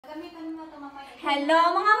Hello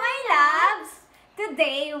mga my loves!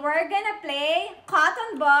 Today, we're gonna play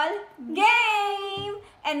cotton ball game!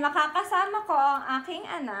 And makakasama ko ang aking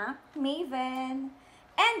anak, Maven.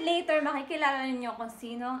 And later, makikilala ninyo kung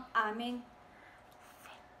sino ang aming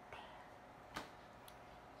victim.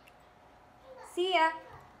 See ya!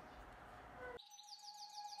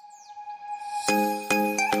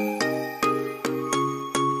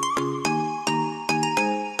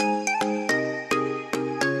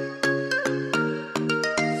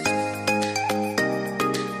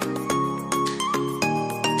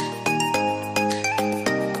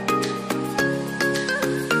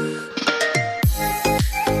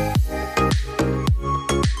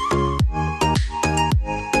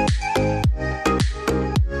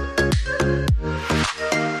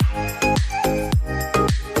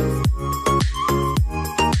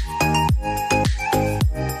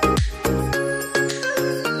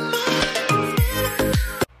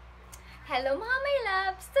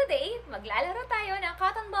 Maglalaro tayo ng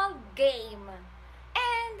cotton ball game.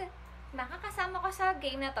 And makakasama ko sa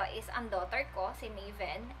game na to is ang daughter ko, si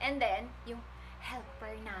Maven. And then, yung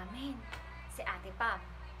helper namin, si Ate Pam.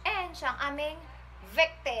 And siya ang aming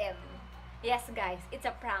victim. Yes guys, it's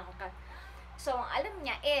a prank. So, ang alam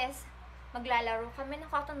niya is, maglalaro kami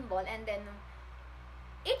ng cotton ball and then,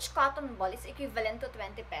 each cotton ball is equivalent to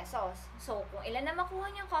 20 pesos. So, kung ilan na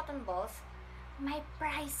makuha niyang cotton balls, may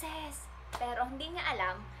prizes. Pero hindi niya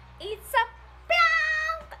alam, it's a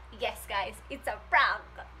prank! Yes, guys, it's a prank.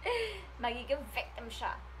 Magiging victim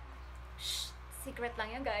siya. Shh, secret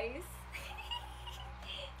lang yan, guys.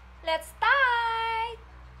 Let's start!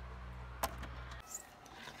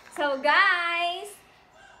 So, guys,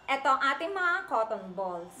 eto ang ating mga cotton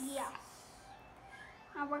balls. Yes.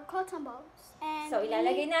 Our cotton balls. And so,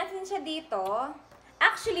 ilalagay natin siya dito.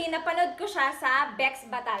 Actually, napanood ko siya sa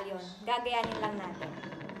BeksBatalion. Gagayanin lang natin.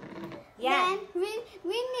 Yeah. Then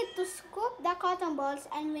we need to scoop the cotton balls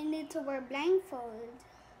and we need to wear blindfold.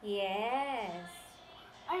 Yes.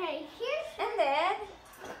 Alright, here's And then,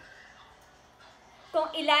 kung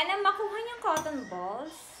ilan ang makuha niyang cotton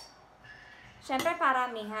balls, syempre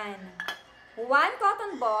paramihan. 1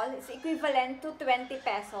 cotton ball is equivalent to 20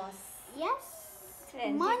 pesos. yes.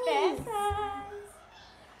 20 Money. pesos.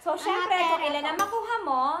 So, syempre, kung ilan ang makuha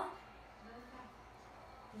mo,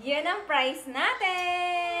 yun ang price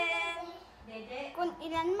natin. Kung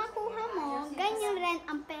ilan makuha mo, ganyan rin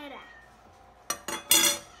ang pera.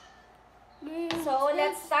 So,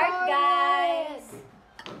 let's start, guys.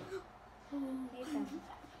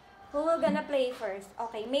 Who will gonna play first?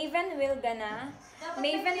 Okay, Maven will gonna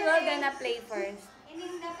play first.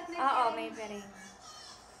 Oo, Maven rin.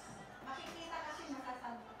 Makikita kasi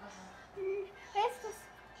masasabi ka. Let's just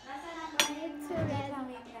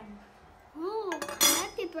Wait lang. oh,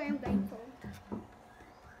 not it wearing blindfold.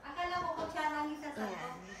 Akala ko kung siya lang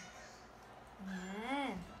isasagot.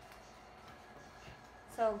 Yan.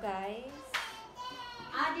 So, guys.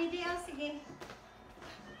 Didi, sige.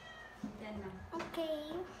 Yan na.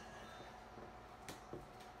 Okay.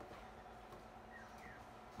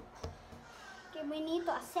 Okay, we need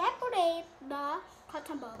to separate the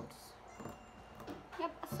cotton balls.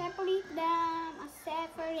 Yep, separate them.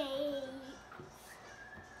 Separate.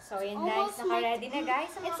 So, yun guys. Naka-ready na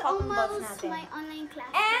guys ang mga cotton balls It's natin. almost my online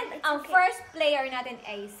class. And but it's ang okay. first player natin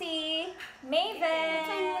ay si I'm Maven.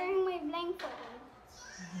 wearing my blindfold.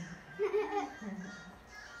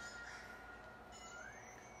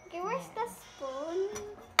 Okay, where's the spoon?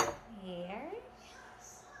 Here. Here.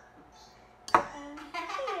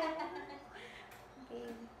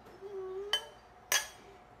 Okay.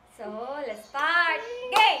 So, let's start.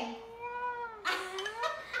 Game!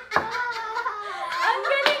 Ang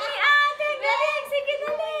galing ni ate! Ang galing! Sige,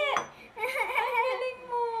 dali! Ang galing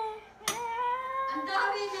mo! Ang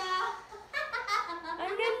dami na.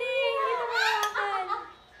 Ang galing! Hindi ko mawakan.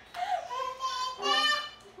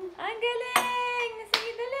 Ang galing!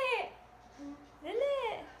 Sige, dali! Dali!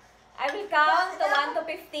 I will count to 1 to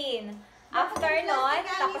 15. After nun,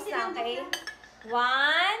 tapos na, okay? 1,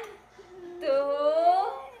 2,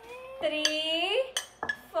 3,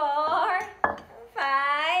 4,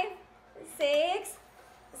 5, 6,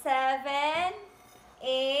 7,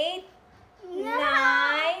 8, 9, 10,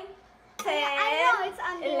 I know it's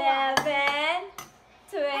on the 11,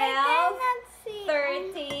 12, cannot see.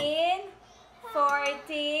 13,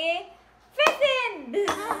 14, 15!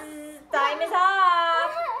 Bzz! Time is up!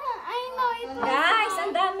 I know it was Guys,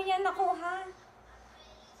 ang dami niya nakuha.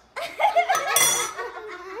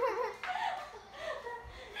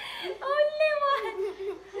 Only one.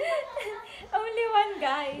 Only one,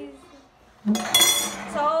 guys.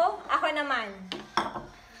 So, ako naman.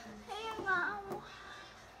 Ayun nga.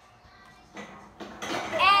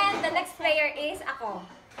 winner is ako.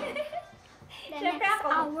 The Siyempre next ako.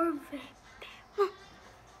 our victim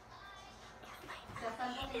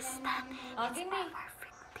Sasandukin is na that namin. Oh, give me. our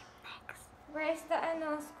victim next. Where's the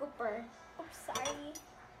scooper? Oh, sorry.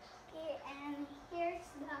 Okay, and here's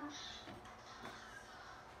the...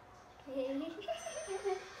 Okay.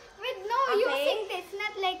 Wait, no, Okay. using this,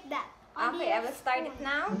 not like that. Only Okay, I a will start it spoon.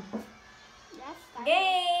 now. Just start.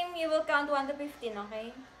 Game! You will count 1 to 15,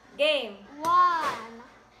 okay? Game! 1,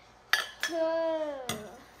 2,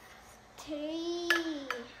 3,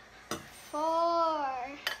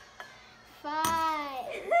 4, 5,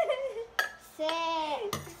 6,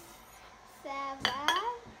 7,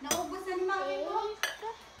 Naubos na ni Mami mo. 8,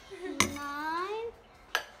 9,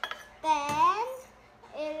 10,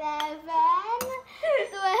 11,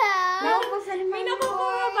 12, Naubos na ni May Mami mo.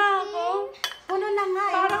 nakukuha ba ako? Puno na nga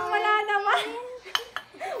eh. Parang wala naman.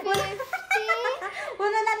 50,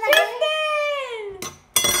 Puno na lang eh. 15!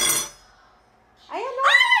 Ayan o.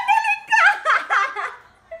 Ah! Ang galing ko!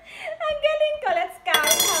 Ang galing ko. Let's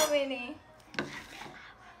count how many.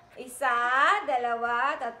 1, 2, 3, 4,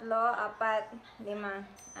 5, 6,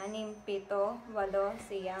 7, 8, 9,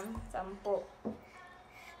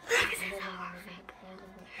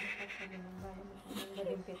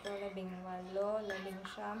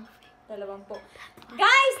 10, 20.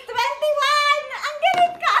 Guys, 21! Ang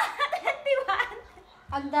galing ka! 21!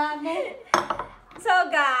 Ang dami.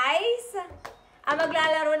 So guys, ang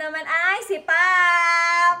maglalaro naman ay si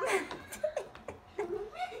Pam!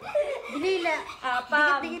 Dilila.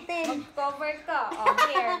 Pam, Dikit-dikitin. mag-cover ka. Oh,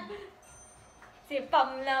 here. Si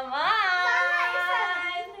Pam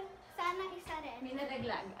naman! sana isa rin. May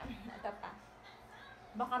nadaglag. Ito pa.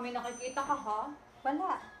 Baka may nakikita ka, ha?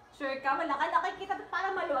 Wala. Sure ka? Wala ka nakikita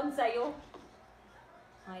para maluwag sa'yo.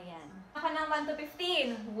 Ayan. Ako ng 1 to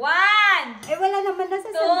 15. 1! Eh wala naman na sa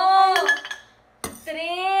 2! sandukan.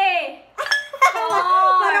 3! 4!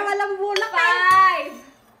 Para walang bulak eh.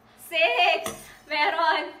 5! 6!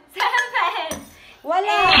 Meron! 7!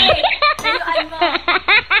 Wala. 8! Layuan mo!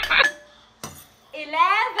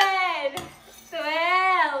 11!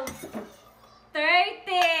 12!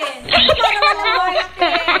 13! Para walang bulak.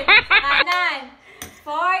 14! Kanan!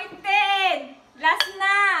 14! Last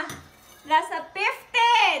na! Last na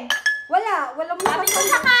 15! Wala. Walang Sabi bulak. ko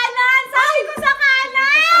sa kanan! Sabi ko sa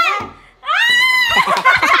kanan! Ah!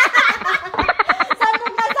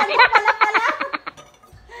 Sandok na, sandok pala pala.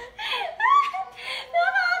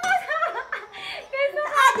 Nakakatawa. Gusto ko.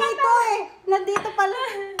 Dito eh. Nandito pala.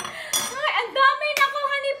 Ay, ang dami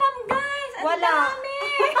nakuha ni Pam, guys! Ang Wala. dami!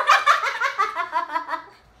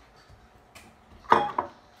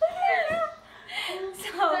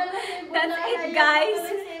 So, that's it, guys.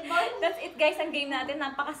 That's it, guys, ang game natin.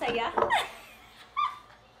 Napakasaya.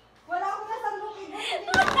 Wala akong nasandukin.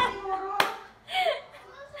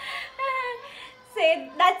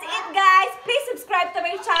 That's it, guys. Please subscribe to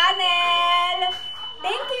my channel.